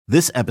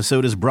This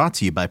episode is brought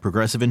to you by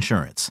Progressive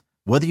Insurance.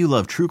 Whether you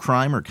love true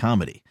crime or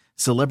comedy,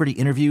 celebrity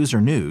interviews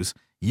or news,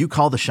 you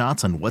call the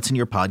shots on what's in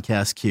your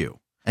podcast queue.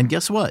 And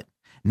guess what?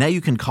 Now you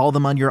can call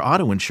them on your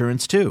auto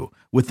insurance too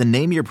with the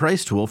Name Your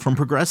Price tool from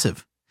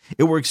Progressive.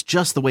 It works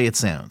just the way it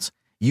sounds.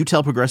 You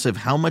tell Progressive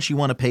how much you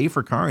want to pay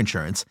for car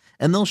insurance,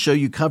 and they'll show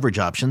you coverage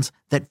options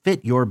that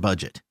fit your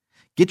budget.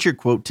 Get your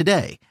quote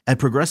today at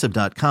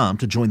Progressive.com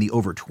to join the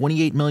over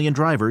 28 million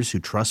drivers who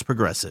trust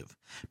Progressive.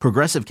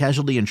 Progressive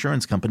Casualty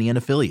Insurance Company and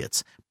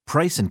Affiliates.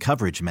 Price and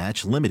coverage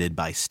match limited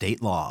by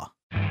state law.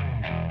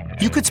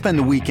 You could spend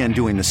the weekend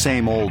doing the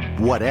same old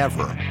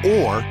whatever,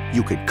 or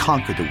you could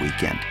conquer the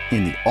weekend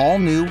in the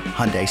all-new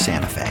Hyundai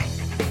Santa Fe.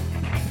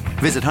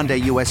 Visit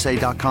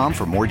HyundaiUSA.com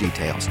for more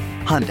details.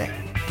 Hyundai,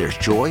 there's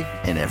joy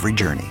in every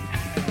journey.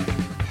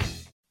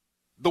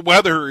 The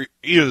weather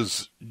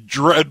is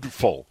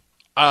dreadful.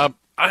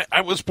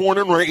 I was born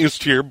and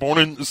raised here, born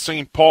in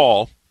St.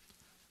 Paul,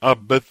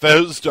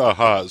 Bethesda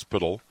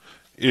Hospital,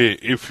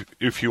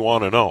 if you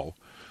want to know.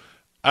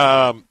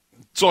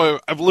 So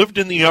I've lived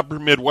in the upper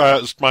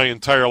Midwest my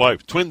entire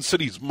life. Twin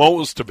Cities,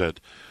 most of it.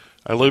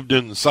 I lived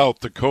in South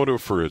Dakota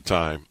for a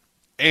time.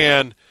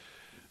 And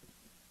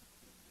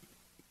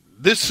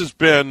this has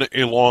been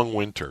a long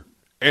winter.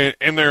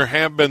 And there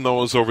have been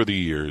those over the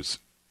years.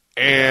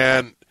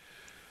 And,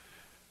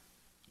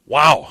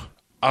 wow.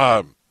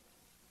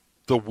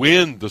 The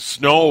wind, the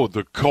snow,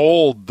 the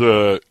cold,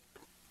 the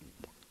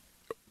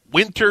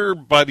winter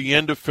by the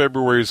end of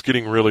February is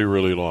getting really,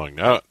 really long.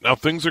 Now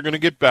things are going to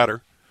get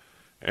better,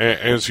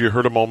 as you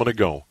heard a moment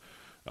ago.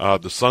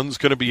 The sun's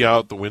going to be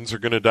out. The winds are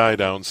going to die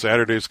down.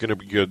 Saturday's going to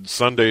be good.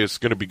 Sunday is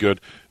going to be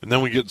good. And then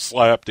we get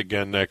slapped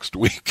again next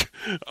week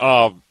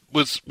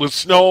with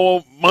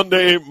snow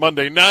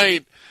Monday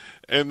night,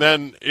 and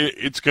then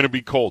it's going to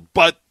be cold.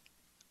 But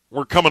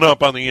we're coming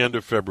up on the end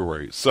of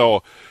February.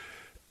 So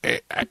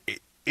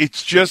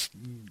it's just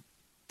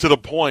to the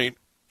point,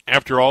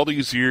 after all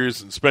these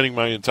years and spending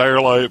my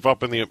entire life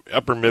up in the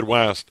upper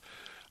Midwest,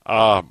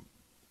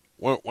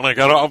 when I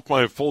got off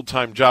my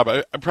full-time job,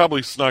 I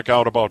probably snuck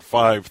out about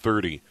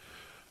 5:30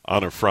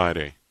 on a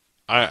Friday.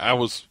 I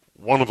was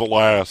one of the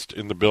last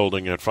in the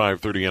building at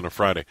 5:30 on a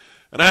Friday.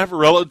 And I have a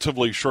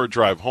relatively short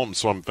drive home,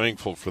 so I'm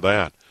thankful for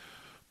that.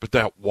 But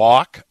that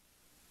walk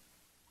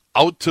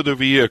out to the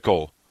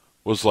vehicle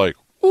was like,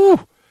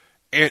 ooh.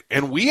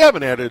 And we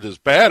haven't had it as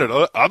bad at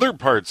other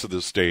parts of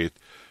the state.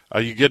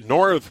 You get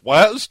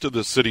northwest of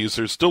the cities,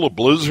 there's still a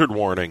blizzard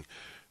warning,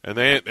 and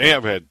they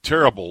have had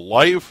terrible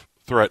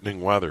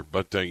life-threatening weather.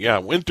 But, yeah,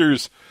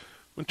 winter's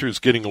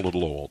getting a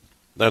little old,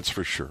 that's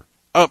for sure.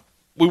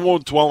 We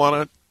won't dwell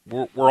on it.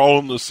 We're all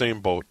in the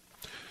same boat.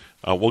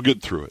 We'll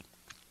get through it.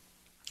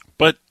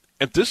 But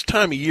at this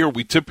time of year,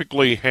 we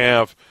typically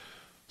have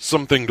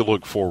something to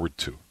look forward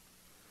to.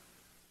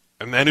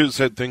 And that is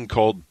that thing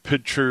called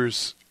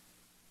pitchers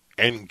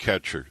and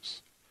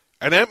catchers.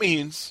 And that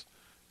means,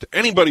 to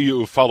anybody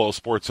who follows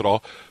sports at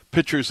all,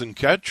 pitchers and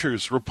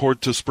catchers report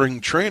to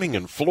spring training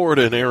in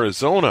Florida and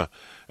Arizona,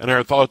 and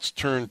our thoughts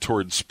turn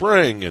toward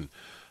spring and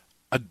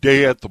a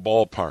day at the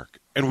ballpark.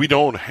 And we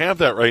don't have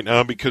that right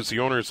now because the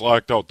owners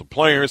locked out the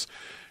players,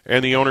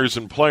 and the owners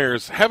and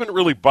players haven't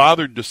really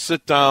bothered to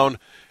sit down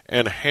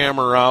and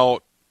hammer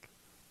out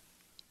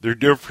their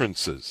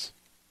differences.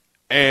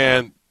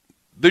 And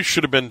this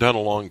should have been done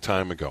a long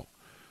time ago.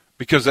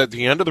 Because at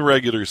the end of the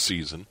regular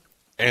season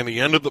and the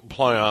end of the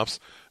playoffs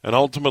and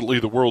ultimately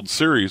the World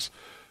Series,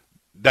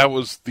 that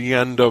was the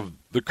end of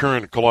the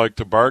current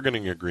collective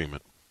bargaining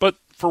agreement. But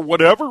for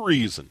whatever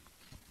reason,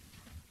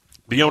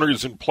 the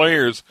owners and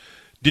players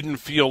didn't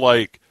feel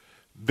like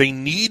they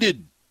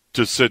needed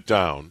to sit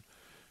down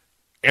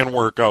and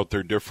work out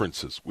their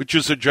differences, which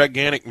is a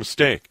gigantic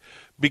mistake.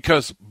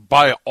 Because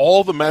by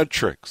all the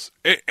metrics,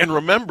 and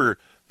remember,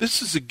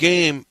 this is a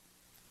game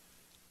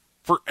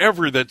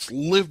forever that's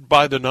lived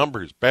by the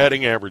numbers,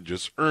 batting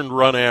averages, earned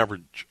run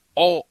average,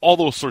 all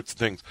those sorts of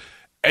things.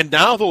 And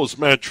now those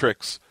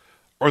metrics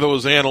or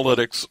those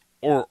analytics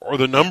or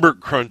the number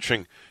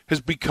crunching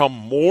has become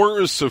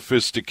more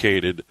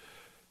sophisticated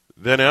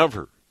than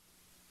ever.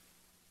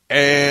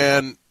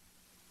 And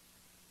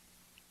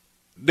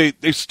they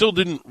still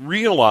didn't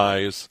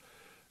realize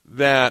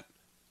that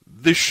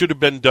this should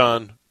have been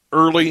done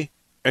early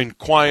and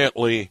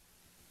quietly,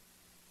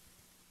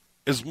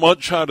 as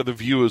much out of the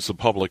view as the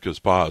public as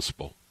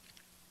possible,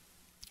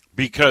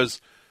 because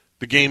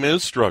the game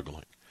is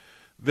struggling.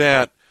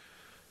 That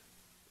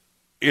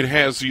it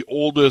has the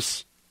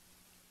oldest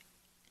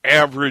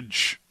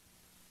average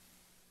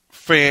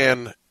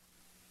fan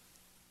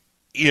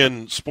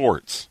in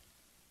sports,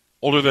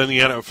 older than the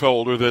NFL,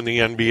 older than the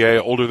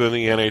NBA, older than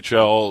the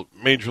NHL,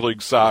 Major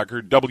League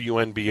Soccer,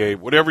 WNBA,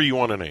 whatever you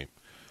want to name.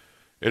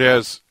 It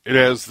has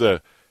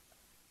the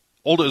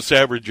oldest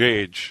average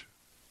age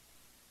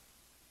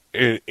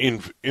in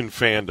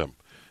fandom.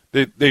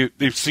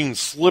 They've seen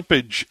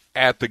slippage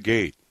at the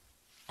gate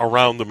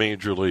around the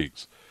major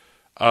leagues.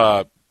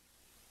 The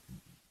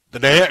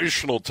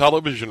national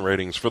television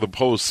ratings for the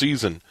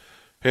postseason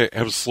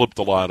have slipped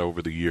a lot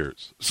over the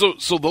years. So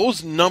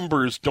those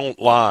numbers don't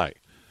lie.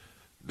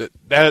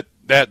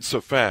 That's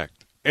a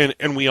fact.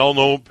 And we all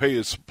know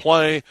pace of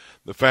play,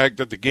 the fact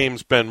that the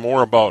game's been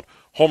more about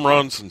home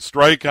runs and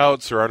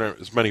strikeouts, there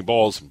aren't as many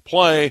balls in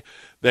play,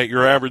 that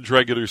your average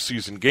regular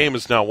season game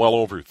is now well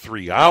over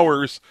 3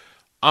 hours,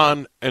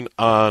 on and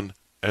on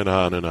and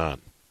on and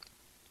on.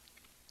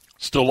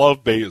 Still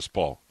love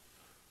baseball.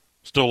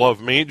 Still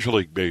love Major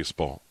League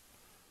Baseball.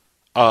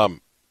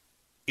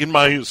 In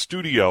my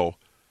studio,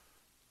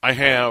 I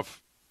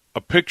have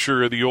a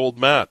picture of the old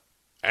Met,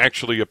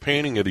 actually a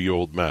painting of the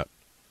old Met.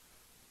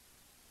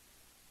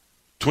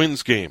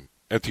 Twins game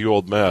at the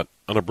old Met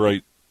on a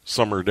bright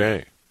summer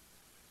day.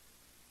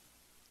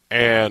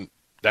 And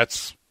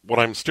that's what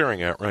I'm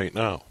staring at right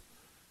now.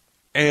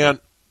 And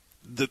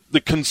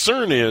the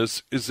concern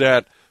is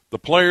that the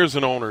players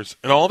and owners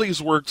and all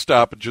these work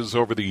stoppages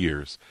over the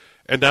years,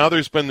 and now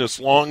there's been this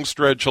long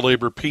stretch of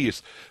labor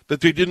peace,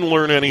 that they didn't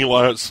learn any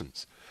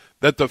lessons.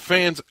 That the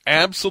fans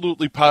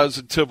absolutely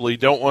positively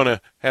don't want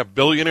to have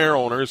billionaire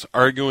owners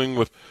arguing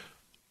with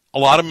a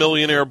lot of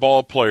millionaire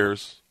ball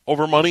players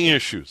over money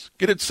issues.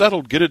 Get it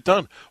settled. Get it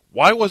done.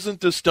 Why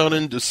wasn't this done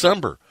in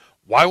December?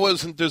 Why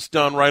wasn't this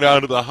done right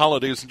out of the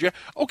holidays?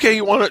 Okay,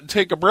 you want to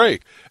take a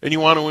break, and you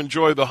want to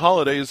enjoy the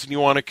holidays, and you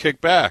want to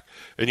kick back,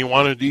 and you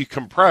want to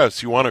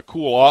decompress. You want to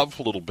cool off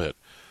a little bit.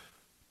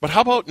 But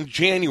how about in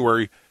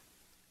January,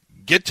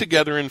 get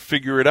together and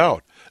figure it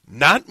out?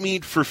 Not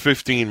meet for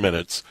 15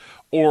 minutes,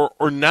 or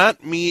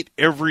not meet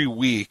every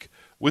week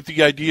with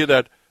the idea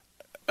that,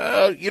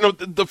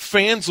 the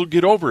fans will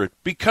get over it,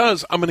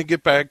 because I'm going to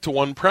get back to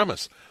one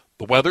premise.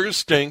 The weather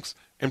stinks,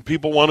 and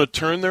people want to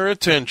turn their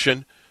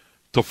attention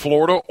to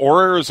Florida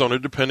or Arizona,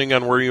 depending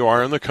on where you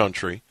are in the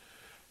country,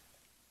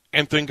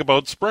 and think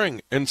about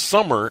spring and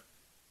summer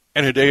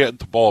and a day at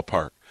the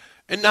ballpark.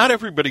 And not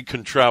everybody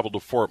can travel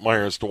to Fort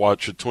Myers to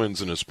watch the Twins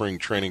in a spring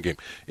training game.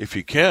 If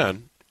you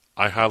can,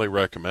 I highly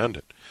recommend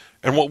it.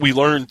 And what we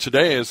learned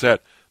today is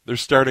that they're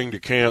starting to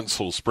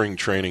cancel spring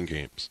training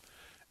games,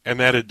 and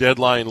that a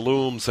deadline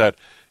looms that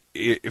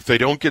if they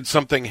don't get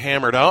something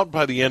hammered out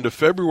by the end of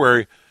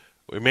February,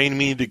 we may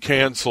need to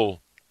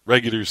cancel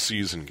regular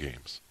season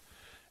games.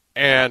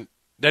 And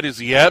that is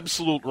the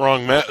absolute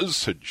wrong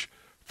message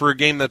for a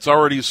game that's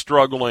already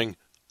struggling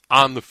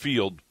on the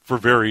field for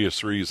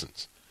various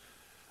reasons.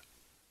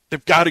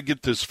 They've got to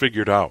get this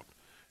figured out,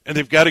 and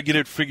they've got to get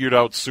it figured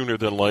out sooner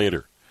than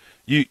later.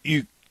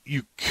 You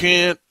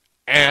can't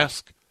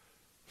ask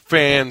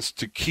fans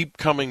to keep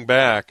coming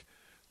back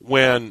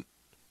when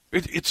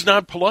it's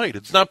not polite.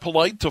 It's not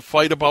polite to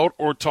fight about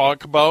or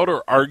talk about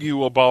or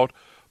argue about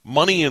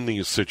money in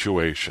these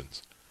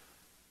situations.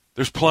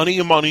 There's plenty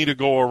of money to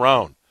go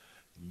around.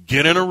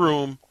 Get in a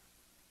room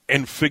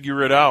and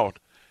figure it out,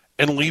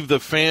 and leave the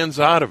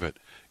fans out of it.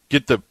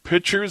 Get the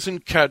pitchers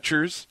and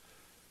catchers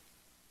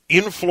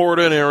in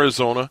Florida and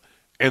Arizona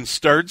and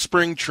start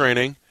spring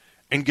training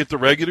and get the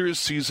regular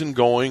season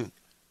going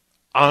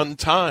on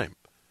time.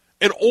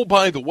 And, oh,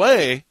 by the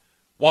way,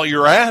 while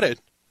you're at it,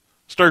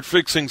 start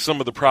fixing some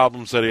of the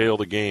problems that ail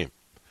the game.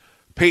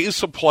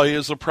 Pace of play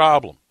is a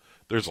problem.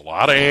 There's a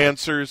lot of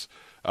answers,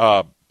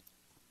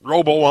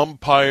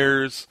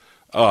 robo-umpires,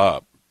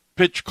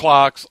 pitch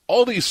clocks,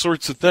 all these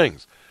sorts of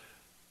things.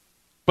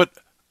 But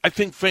I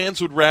think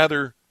fans would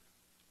rather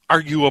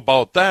argue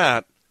about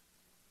that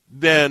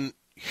than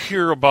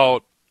hear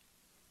about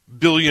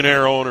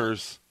billionaire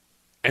owners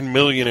and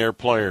millionaire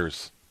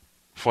players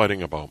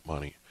fighting about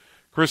money.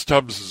 Chris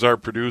Tubbs is our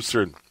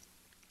producer.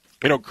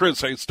 And,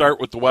 Chris, I start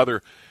with the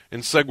weather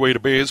and segue to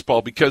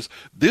baseball because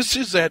this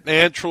is that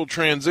natural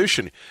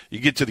transition. You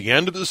get to the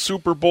end of the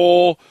Super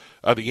Bowl,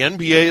 the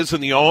NBA is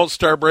in the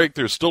All-Star break.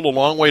 There's still a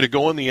long way to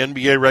go in the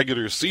NBA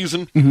regular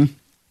season. Mm-hmm.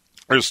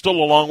 There's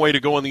still a long way to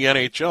go in the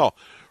NHL.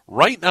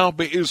 Right now,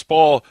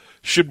 baseball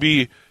should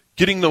be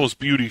getting those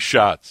beauty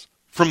shots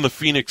from the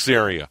Phoenix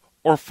area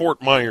or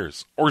Fort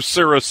Myers or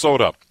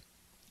Sarasota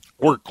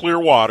or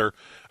Clearwater,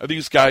 of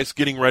these guys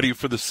getting ready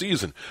for the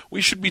season.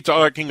 We should be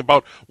talking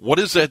about what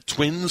is that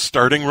Twins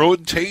starting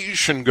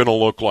rotation going to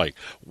look like?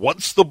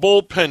 What's the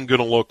bullpen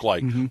going to look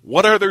like? Mm-hmm.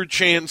 What are their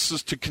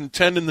chances to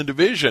contend in the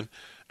division?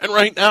 And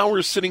right now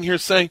we're sitting here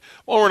saying,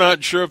 well, we're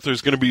not sure if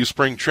there's going to be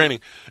spring training,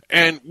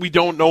 and we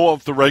don't know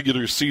if the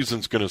regular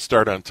season's going to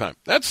start on time.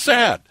 That's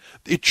sad.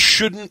 It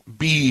shouldn't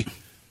be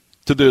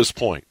to this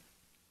point.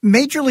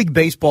 Major League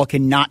Baseball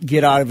cannot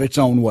get out of its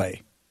own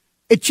way.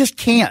 It just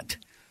can't.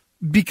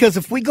 Because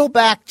if we go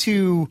back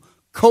to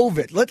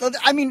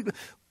COVID,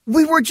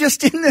 we were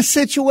just in this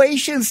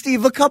situation,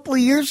 Steve, a couple of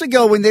years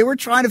ago when they were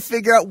trying to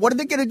figure out what are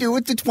they going to do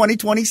with the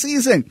 2020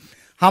 season?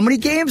 How many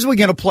games are we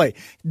going to play?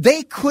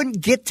 They couldn't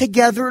get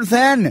together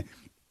then.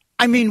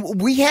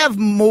 We have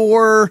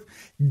more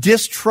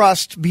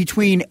distrust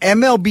between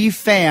MLB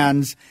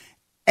fans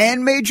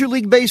and Major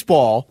League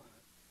Baseball.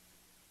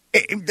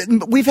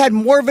 We've had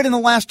more of it in the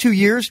last 2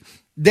 years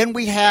than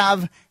we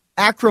have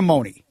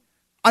acrimony.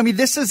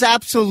 This is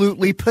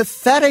absolutely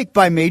pathetic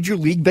by Major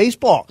League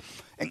Baseball.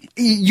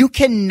 You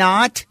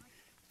cannot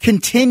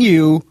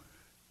continue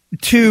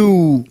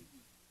to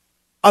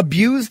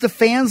abuse the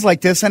fans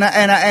like this, and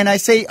I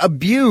say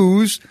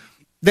abuse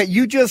that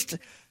you just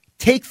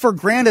take for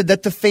granted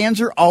that the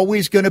fans are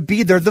always going to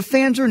be there. The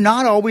fans are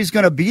not always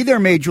going to be there,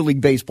 Major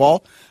League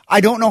Baseball.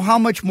 I don't know how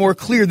much more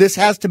clear this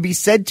has to be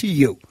said to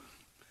you.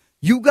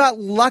 You got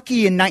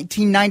lucky in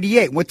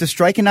 1998 with the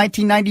strike in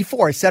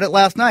 1994. I said it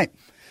last night.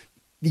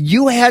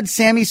 You had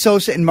Sammy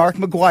Sosa and Mark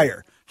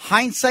McGwire.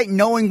 Hindsight,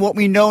 knowing what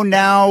we know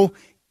now,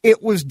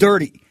 it was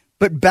dirty.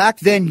 But back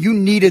then, you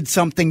needed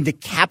something to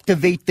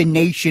captivate the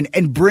nation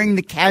and bring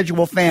the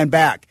casual fan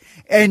back.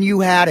 And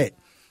you had it.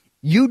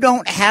 You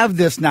don't have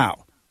this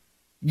now.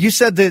 You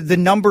said the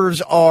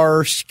numbers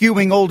are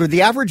skewing older.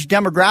 The average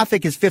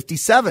demographic is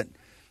 57.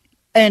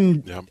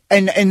 And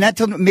that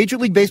tells me Major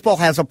League Baseball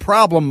has a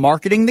problem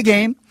marketing the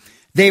game.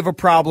 They have a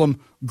problem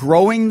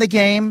growing the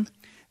game.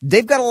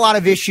 They've got a lot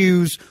of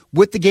issues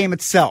with the game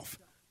itself,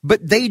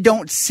 but they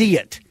don't see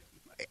it.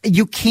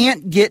 You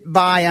can't get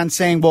by on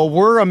saying, well,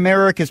 we're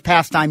America's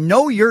pastime.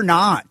 No, you're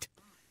not.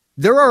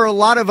 There are a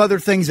lot of other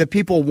things that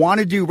people want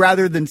to do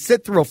rather than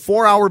sit through a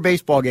 4-hour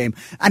baseball game.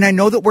 And I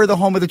know that we're the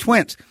home of the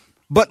Twins,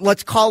 but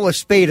let's call a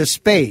spade a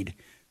spade.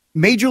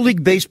 Major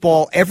League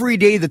Baseball, every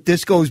day that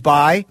this goes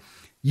by,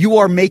 you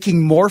are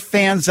making more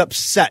fans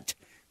upset.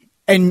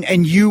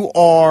 And you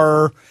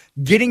are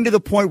getting to the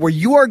point where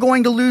you are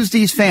going to lose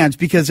these fans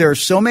because there are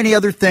so many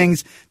other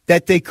things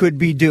that they could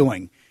be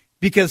doing.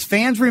 Because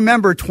fans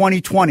remember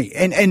 2020.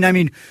 And I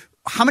mean,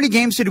 how many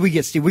games did we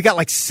get, Steve? We got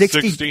like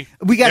 60.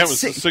 We got it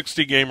was a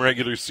 60-game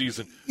regular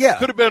season. Yeah.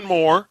 Could have been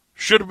more.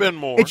 Should have been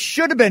more. It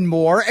should have been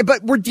more,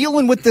 but we're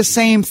dealing with the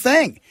same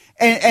thing.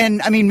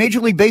 And I mean, Major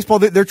League Baseball,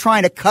 they're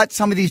trying to cut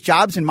some of these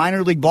jobs in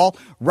minor league ball.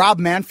 Rob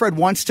Manfred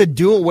wants to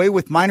do away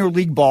with minor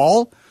league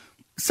ball.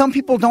 Some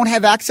people don't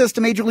have access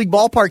to Major League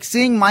ballparks.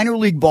 Seeing minor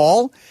league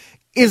ball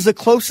is the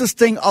closest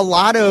thing a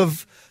lot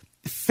of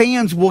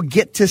fans will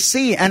get to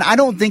see. And I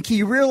don't think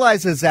he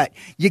realizes that.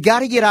 You got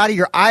to get out of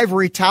your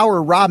ivory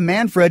tower, Rob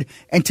Manfred,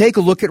 and take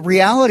a look at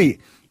reality.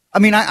 I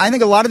mean, I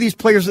think a lot of these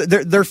players,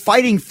 they're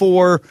fighting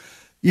for,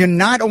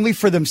 not only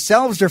for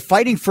themselves, they're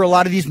fighting for a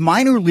lot of these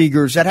minor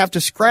leaguers that have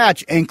to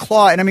scratch and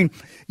claw. And I mean,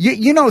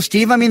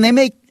 Steve, I mean,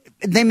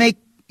 they make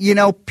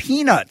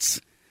peanuts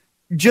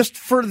just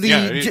for the.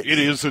 Yeah, it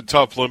is a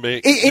tough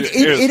limit.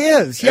 It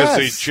is, yes. As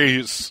they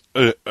chase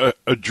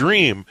a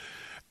dream.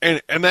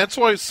 And that's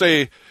why I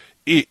say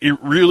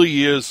it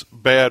really is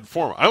bad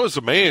form. I was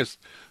amazed.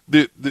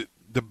 The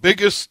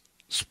biggest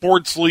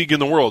sports league in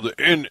the world,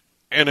 and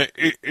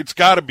it's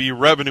got to be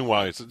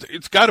revenue-wise.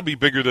 It's got to be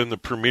bigger than the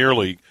Premier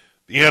League,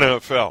 the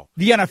NFL.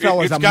 The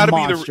NFL is a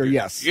monster,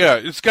 yes. Yeah,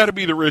 it's got to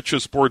be the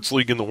richest sports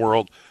league in the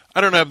world.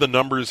 I don't have the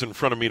numbers in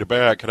front of me to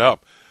back it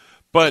up.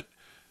 But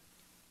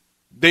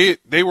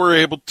they were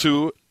able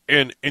to,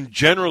 and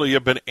generally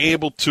have been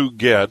able to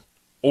get,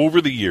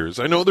 over the years,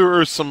 I know there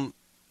are some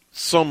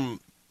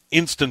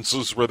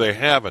instances where they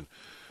haven't,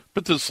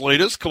 but this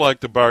latest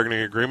collective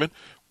bargaining agreement,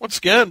 once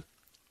again,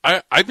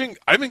 I think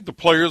the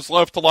players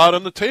left a lot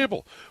on the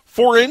table.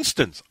 For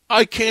instance,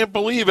 I can't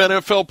believe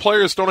NFL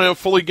players don't have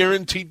fully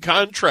guaranteed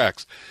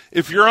contracts.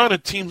 If you're on a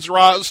team's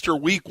roster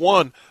week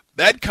one,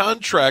 that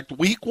contract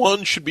week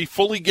one should be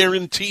fully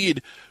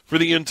guaranteed for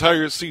the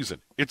entire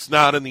season. It's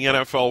not in the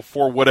NFL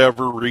for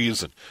whatever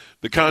reason.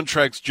 The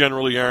contracts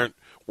generally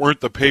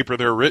weren't the paper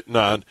they're written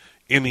on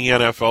in the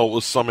NFL,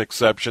 with some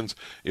exceptions.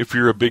 If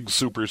you're a big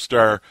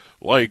superstar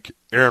like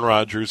Aaron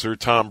Rodgers or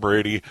Tom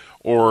Brady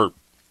or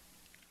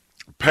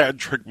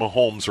Patrick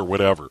Mahomes or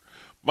whatever.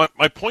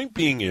 My point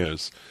being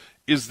is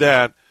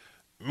that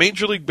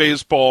Major League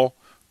Baseball,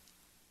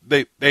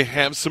 they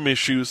have some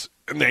issues,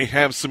 and they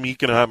have some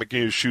economic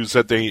issues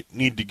that they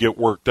need to get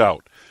worked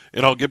out.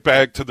 And I'll get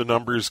back to the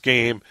numbers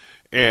game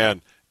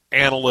and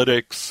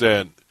analytics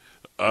and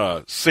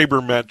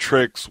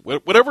sabermetrics,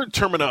 whatever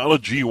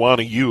terminology you want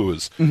to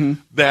use,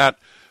 that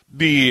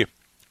the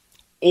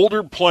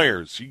older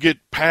players, you get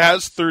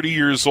past 30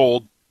 years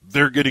old,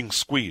 they're getting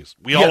squeezed.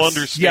 We all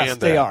understand that. Yes,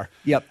 they are.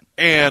 Yep.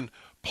 And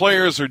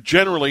players are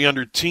generally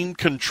under team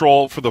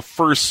control for the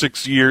first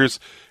 6 years,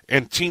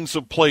 and teams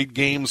have played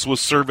games with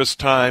service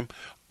time.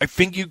 I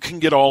think you can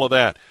get all of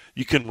that.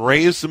 You can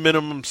raise the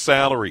minimum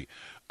salary.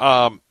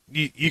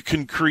 You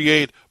can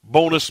create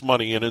bonus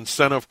money and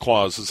incentive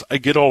clauses. I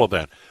get all of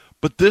that.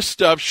 But this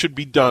stuff should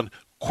be done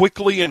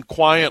quickly and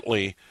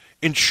quietly,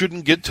 and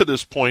shouldn't get to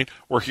this point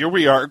where here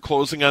we are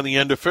closing on the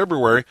end of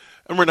February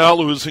and we're now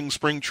losing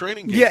spring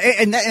training games. Yeah,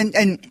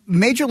 and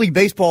Major League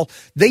Baseball,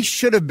 they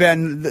should have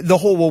been the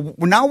whole, well,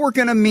 now we're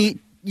going to meet,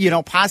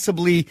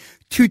 possibly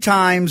 2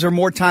 times or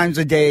more times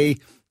a day,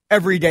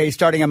 every day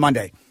starting on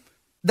Monday.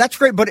 That's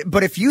great,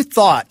 but if you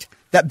thought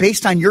that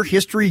based on your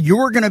history you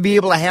were going to be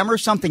able to hammer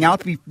something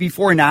out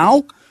before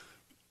now,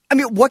 I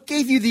mean, what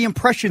gave you the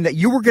impression that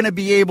you were going to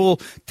be able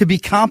to be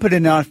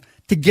competent enough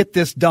to get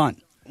this done?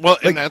 Well,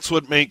 and that's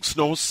what makes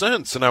no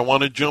sense, and I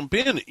want to jump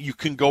in. You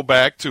can go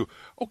back to,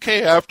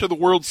 okay, after the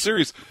World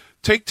Series,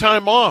 take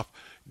time off,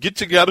 get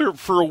together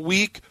for a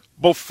week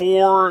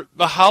before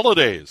the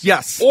holidays.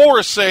 Yes.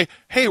 Or say,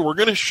 hey, we're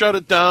going to shut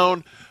it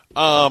down,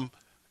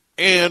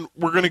 and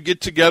we're going to get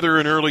together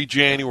in early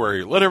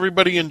January. Let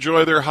everybody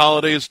enjoy their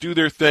holidays, do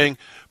their thing,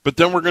 but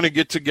then we're going to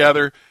get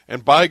together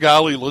and, by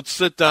golly, let's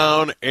sit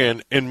down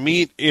and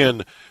meet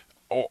in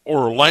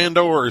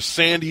Orlando or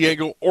San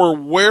Diego or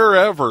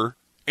wherever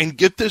and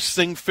get this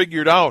thing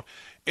figured out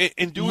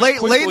and do it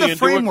quickly. Lay the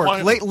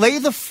framework. Lay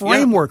the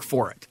framework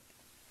for it.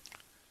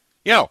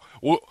 Yeah.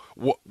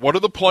 What do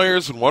the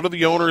players and what do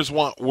the owners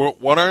want?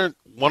 What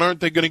aren't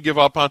they going to give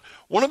up on?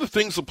 One of the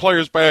things the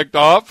players backed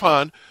off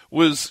on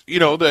was,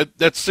 that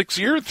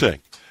 6-year thing,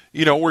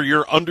 where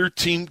you're under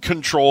team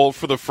control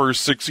for the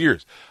first 6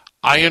 years.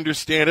 I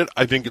understand it.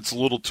 I think it's a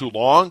little too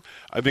long.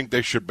 I think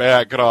they should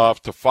back it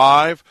off to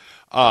 5.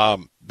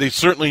 They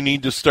certainly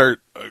need to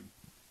start,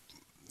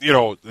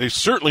 they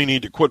certainly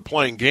need to quit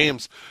playing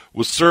games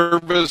with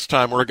service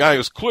time where a guy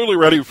who's clearly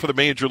ready for the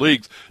major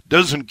leagues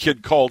doesn't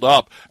get called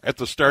up at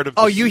the start of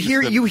the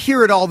season. You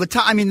hear it all the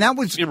time. I mean, that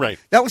was right.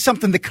 That was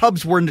something the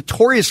Cubs were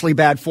notoriously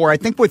bad for. I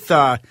think with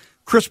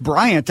Chris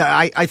Bryant,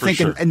 I think,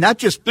 sure. and that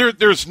just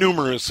there's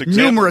numerous examples.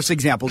 Numerous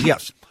examples,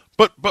 yes.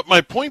 But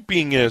my point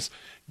being is,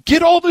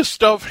 get all this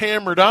stuff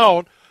hammered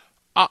out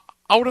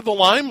of the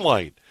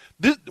limelight.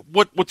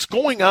 What's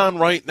going on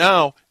right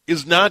now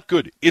is not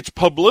good. It's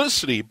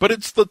publicity, but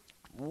it's the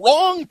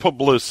wrong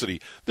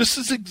publicity. This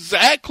is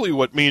exactly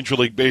what Major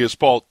League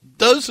Baseball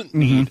doesn't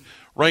need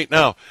right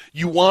now.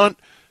 You want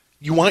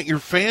your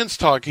fans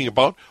talking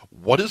about,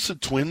 what is the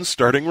Twins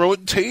starting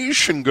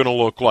rotation going to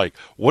look like?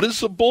 What is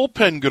the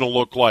bullpen going to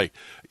look like?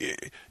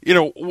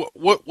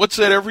 What's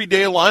that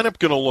everyday lineup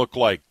going to look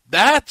like?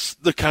 That's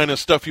the kind of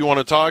stuff you want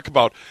to talk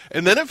about.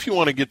 And then if you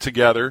want to get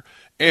together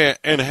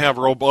and have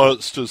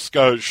robust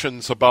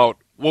discussions about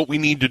what we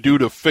need to do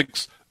to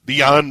fix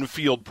the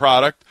on-field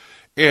product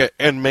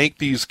and make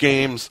these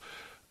games,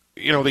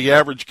 the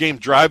average game,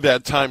 drive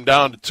that time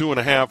down to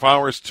 2.5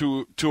 hours,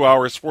 2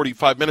 hours,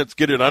 45 minutes,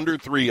 get it under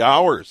 3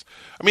 hours.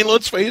 I mean,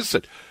 let's face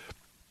it.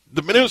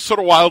 The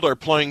Minnesota Wild are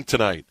playing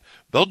tonight.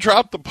 They'll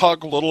drop the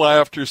puck a little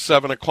after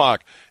 7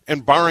 o'clock,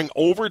 and barring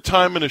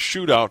overtime and a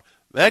shootout,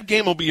 that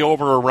game will be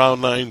over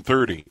around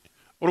 9:30.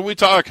 What are we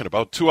talking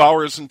about? 2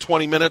 hours and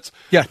 20 minutes?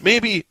 Yeah.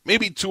 Maybe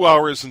 2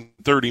 hours and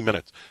 30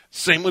 minutes.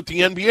 Same with the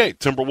NBA.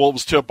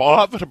 Timberwolves tip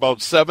off at about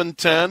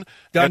 7:10.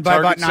 Done by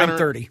about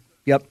 9:30.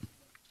 Yep.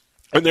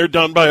 And they're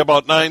done by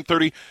about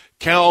 9:30.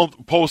 Cal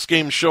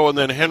post-game show, and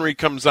then Henry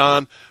comes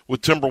on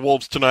with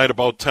Timberwolves tonight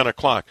about 10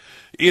 o'clock.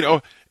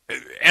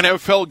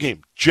 NFL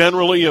game,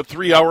 generally a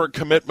 3-hour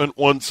commitment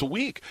once a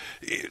week.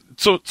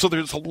 So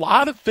there's a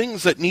lot of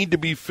things that need to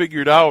be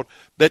figured out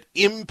that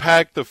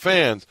impact the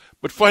fans,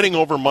 but fighting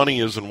over money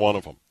isn't one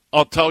of them.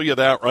 I'll tell you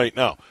that right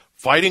now.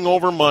 Fighting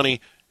over money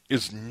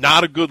is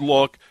not a good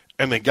look,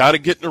 and they got to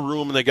get in a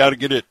room and they got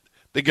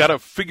to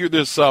figure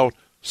this out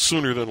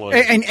sooner than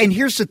later. And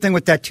here's the thing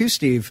with that too,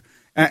 Steve,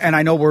 and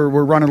I know we're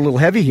running a little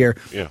heavy here.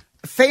 Yeah.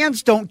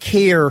 Fans don't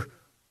care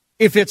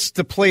if it's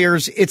the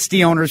players, it's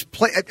the owners.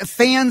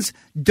 Fans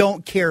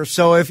don't care.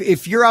 So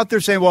if you're out there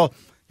saying, well,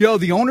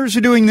 the owners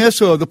are doing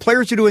this or the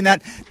players are doing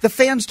that, the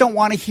fans don't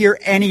want to hear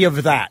any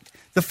of that.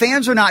 The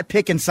fans are not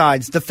picking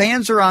sides. The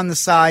fans are on the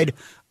side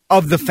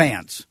of the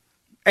fans.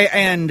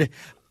 And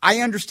I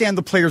understand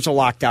the players are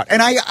locked out.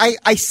 And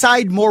I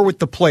side more with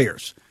the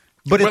players.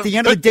 But at the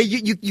end of the day,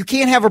 you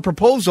can't have a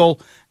proposal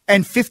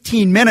and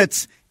 15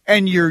 minutes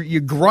and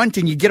you grunt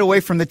and you get away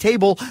from the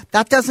table.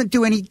 That doesn't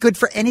do any good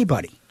for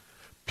anybody.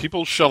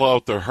 People shell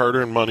out their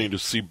hard-earned money to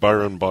see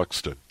Byron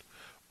Buxton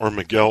or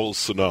Miguel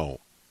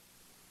Sano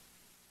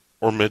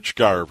or Mitch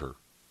Garver.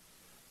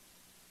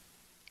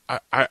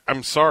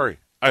 I'm sorry.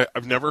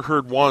 I've never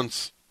heard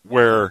once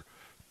where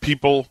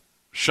people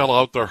shell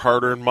out their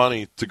hard-earned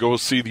money to go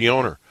see the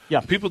owner.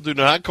 Yeah. People do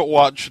not go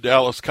watch the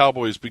Dallas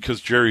Cowboys because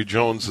Jerry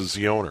Jones is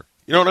the owner.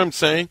 You know what I'm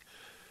saying?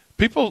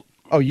 People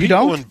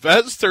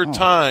invest their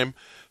time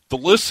to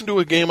listen to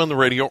a game on the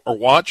radio or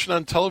watch it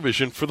on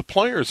television for the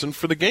players and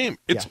for the game.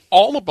 It's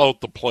all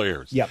about the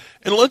players. Yep.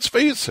 And let's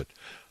face it,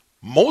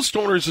 most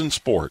owners in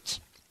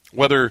sports,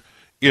 whether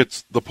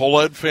it's the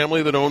Pohlad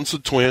family that owns the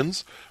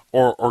Twins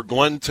or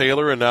Glenn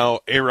Taylor and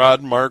now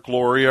A-Rod and Mark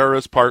Laurie are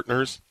his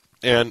partners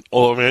and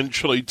will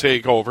eventually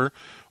take over,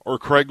 or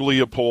Craig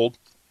Leopold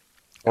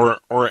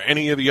or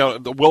any of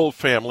the Will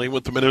family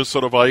with the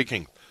Minnesota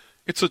Vikings.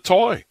 It's a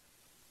toy.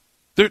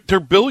 They're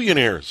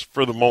billionaires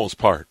for the most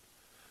part.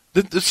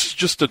 This is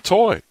just a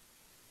toy.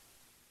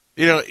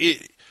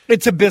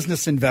 It's a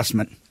business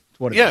investment. That's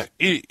what it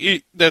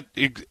is.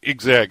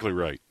 Exactly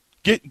right.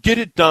 Get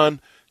it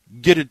done.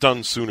 Get it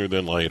done sooner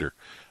than later.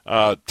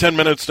 10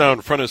 minutes now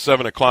in front of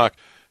 7 o'clock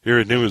here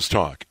at News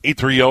Talk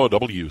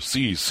 830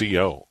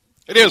 WCCO.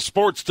 It is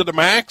Sports to the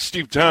Max.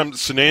 Steve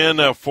Thompson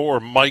in for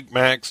Mike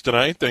Max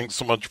tonight. Thanks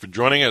so much for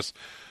joining us.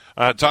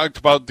 Talked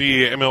about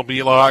the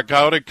MLB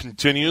lockout. It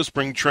continues.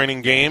 Spring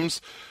training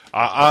games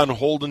on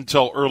hold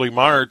until early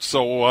March.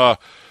 So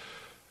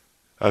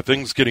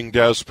things getting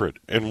desperate.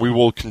 And we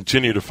will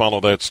continue to follow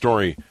that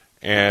story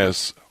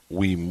as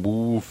we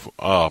move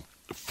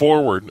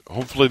forward.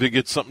 Hopefully they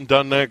get something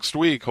done next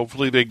week.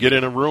 Hopefully they get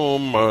in a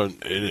room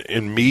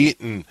and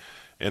meet and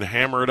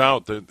hammer it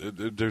out.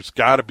 There's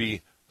got to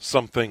be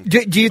something.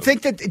 Do you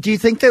think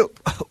that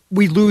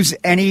we lose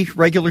any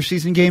regular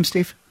season games,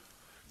 Steve?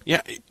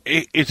 Yeah,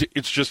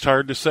 it's just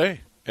hard to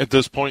say at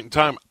this point in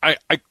time. I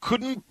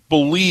couldn't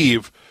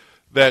believe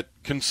that,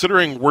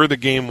 considering where the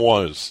game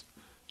was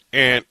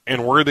and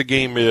where the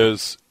game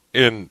is,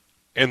 and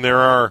there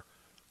are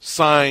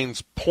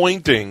signs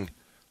pointing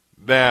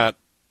that,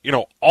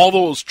 all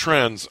those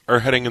trends are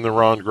heading in the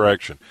wrong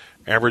direction.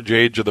 Average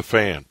age of the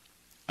fan,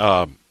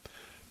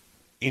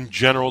 in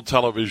general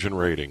television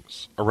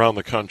ratings around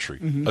the country,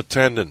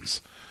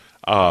 attendance,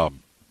 and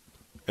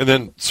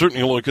then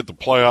certainly look at the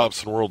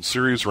playoffs and World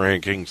Series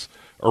rankings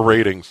or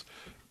ratings,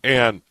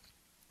 and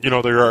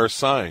there are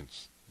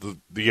signs.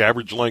 The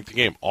average length of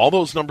game, all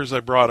those numbers I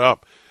brought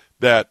up,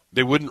 that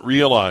they wouldn't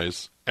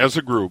realize as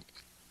a group,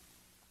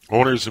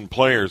 owners and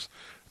players.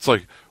 It's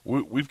like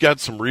we've got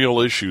some real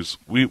issues.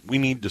 We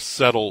need to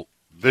settle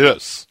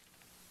this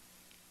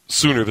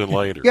sooner than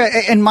later. Yeah,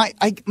 and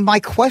my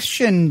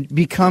question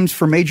becomes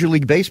for Major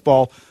League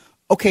Baseball,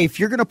 okay, if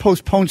you're going to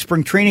postpone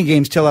spring training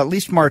games till at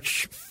least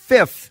March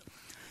 5th,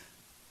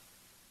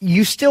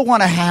 you still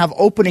want to have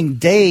opening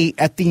day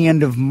at the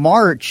end of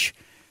March.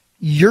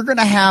 You're going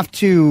to have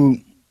to,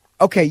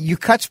 okay, you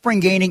cut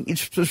spring training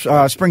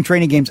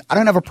games. I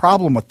don't have a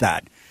problem with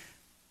that.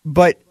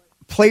 But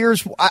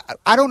players,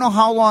 I don't know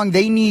how long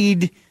they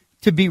need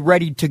to be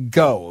ready to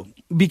go,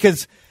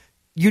 because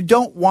you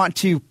don't want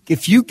to,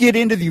 if you get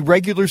into the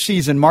regular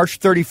season March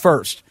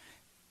 31st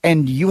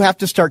and you have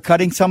to start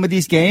cutting some of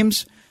these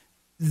games,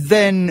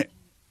 then,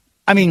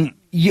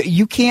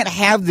 you can't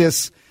have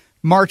this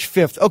March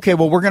 5th. Okay,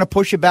 well, we're going to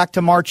push it back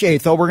to March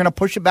 8th. Oh, we're going to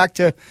push it back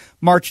to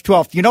March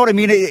 12th. You know what I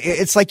mean?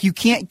 It's like you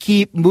can't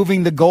keep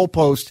moving the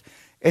goalpost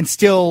and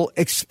still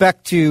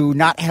expect to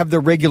not have the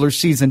regular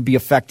season be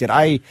affected.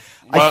 I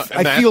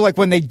feel like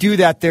when they do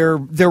that, they're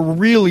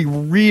really,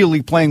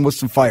 really playing with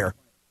some fire.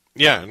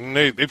 Yeah, and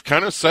they've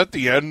kind of set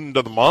the end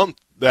of the month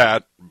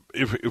that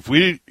if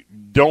we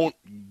don't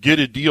get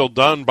a deal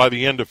done by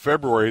the end of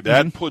February,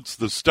 that puts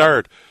the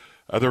start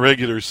of the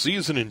regular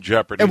season in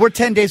jeopardy. And we're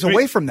 10 days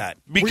away from that.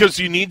 Because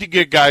you need to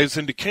get guys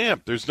into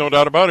camp. There's no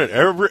doubt about it.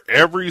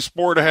 Every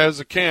sport has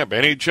a camp.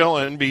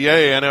 NHL,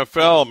 NBA,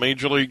 NFL,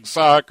 Major League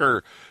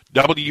Soccer,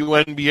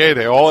 WNBA,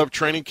 they all have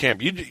training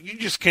camp. You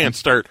just can't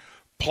start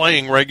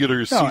playing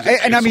regular season.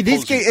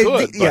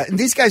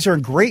 These guys are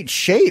in great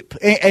shape.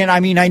 And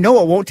I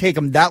know it won't take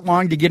them that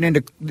long to get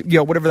into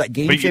whatever that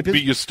game shape is.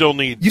 But you still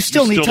need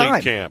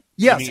time. Camp.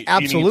 Yes,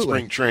 absolutely. You need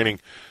spring training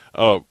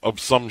of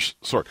some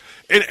sort.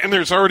 And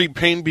there's already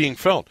pain being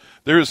felt.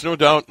 There is no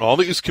doubt in all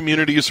these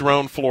communities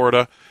around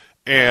Florida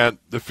and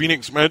the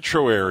Phoenix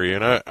metro area,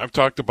 and I've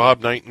talked to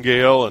Bob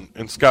Nightingale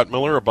and Scott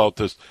Miller about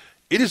this.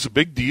 It is a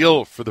big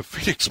deal for the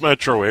Phoenix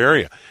metro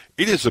area.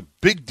 It is a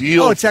big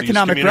deal. Oh, it's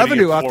economic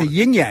revenue off the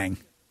yin-yang.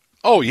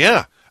 Oh,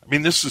 yeah.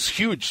 This is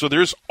huge. So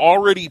there's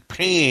already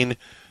pain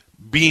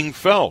being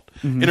felt.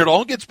 And it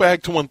all gets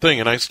back to one thing,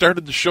 and I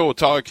started the show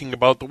talking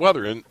about the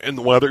weather, and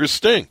the weather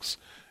stinks.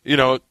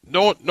 No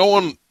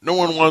one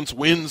wants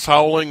winds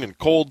howling and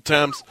cold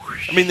temps.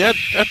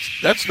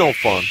 That's no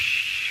fun.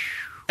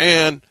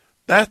 And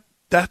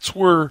that's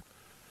where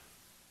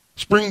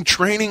spring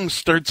training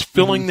starts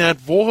filling that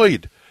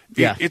void.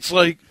 Yeah. It's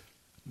like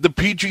the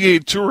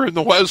PGA Tour and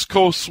the West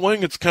Coast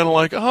swing. It's kind of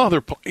like,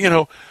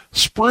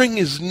 spring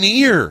is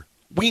near.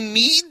 We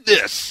need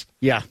this.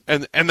 Yeah.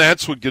 And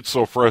that's what gets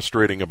so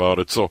frustrating about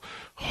it. So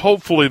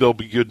hopefully there'll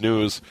be good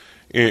news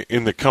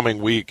in the coming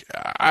week.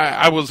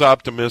 I was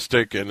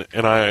optimistic and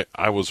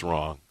I was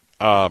wrong.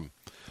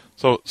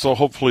 So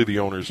hopefully the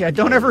owners. Yeah,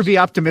 don't ever be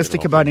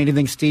optimistic about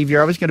anything, Steve.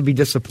 You're always going to be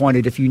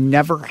disappointed. If you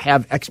never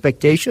have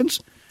expectations,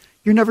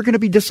 you're never going to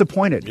be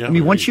disappointed. Yeah,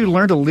 once you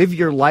learn to live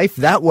your life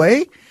that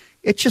way,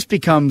 it just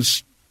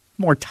becomes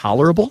more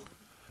tolerable.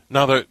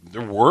 Now, there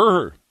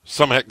were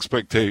some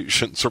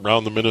expectations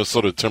around the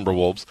Minnesota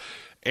Timberwolves,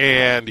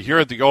 and here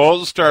at the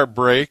All-Star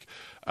break,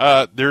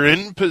 they're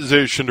in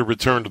position to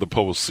return to the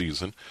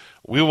postseason.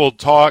 We will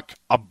talk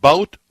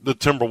about the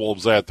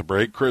Timberwolves at the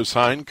break. Chris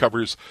Hine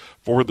covers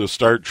for the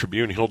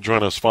Star-Tribune. He'll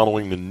join us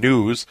following the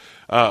news.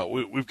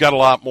 We've got a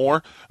lot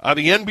more.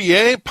 The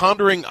NBA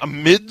pondering a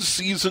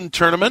mid-season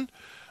tournament.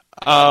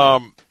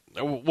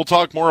 We'll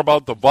talk more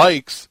about the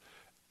Vikes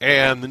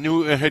and the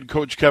new head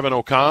coach Kevin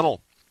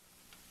O'Connell.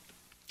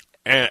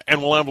 And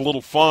we'll have a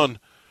little fun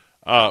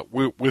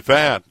with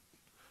that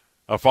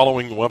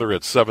following the weather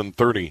at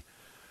 7:30.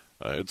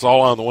 It's all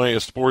on the way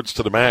of Sports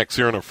to the Max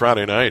here on a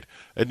Friday night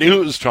at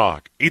News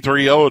Talk,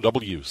 830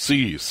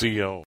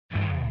 WCCO.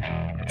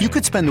 You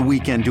could spend the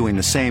weekend doing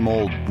the same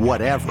old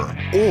whatever,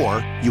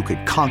 or you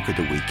could conquer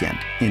the weekend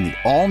in the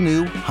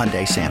all-new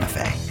Hyundai Santa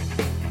Fe.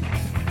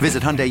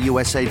 Visit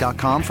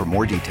HyundaiUSA.com for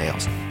more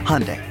details.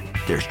 Hyundai,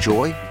 there's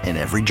joy in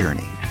every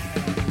journey.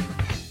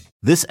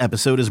 This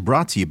episode is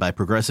brought to you by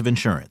Progressive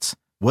Insurance.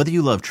 Whether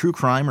you love true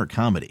crime or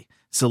comedy,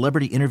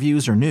 celebrity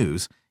interviews or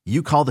news,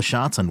 you call the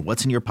shots on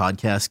what's in your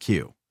podcast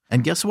queue.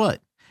 And guess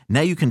what? Now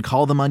you can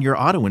call them on your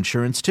auto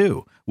insurance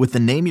too with the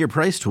Name Your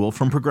Price tool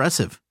from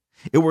Progressive.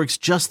 It works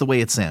just the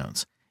way it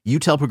sounds. You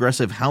tell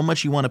Progressive how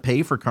much you want to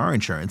pay for car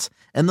insurance,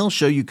 and they'll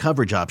show you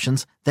coverage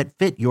options that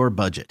fit your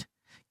budget.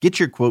 Get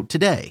your quote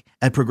today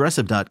at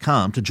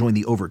Progressive.com to join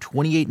the over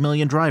 28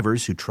 million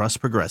drivers who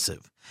trust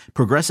Progressive.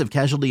 Progressive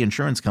Casualty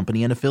Insurance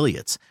Company and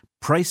Affiliates.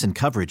 Price and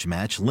coverage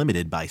match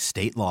limited by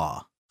state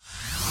law.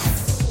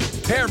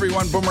 Hey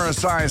everyone, Boomer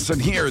Esiason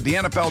here. The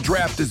NFL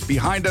Draft is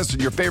behind us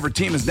and your favorite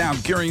team is now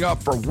gearing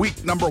up for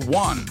week number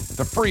 1.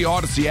 The free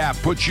Odyssey app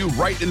puts you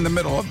right in the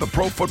middle of the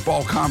pro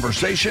football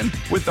conversation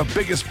with the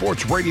biggest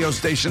sports radio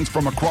stations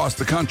from across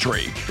the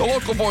country. The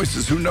local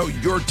voices who know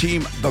your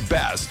team the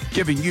best,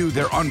 giving you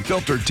their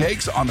unfiltered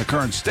takes on the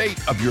current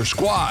state of your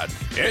squad.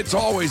 It's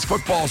always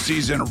football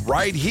season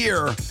right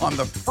here on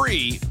the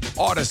free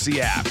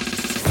Odyssey app.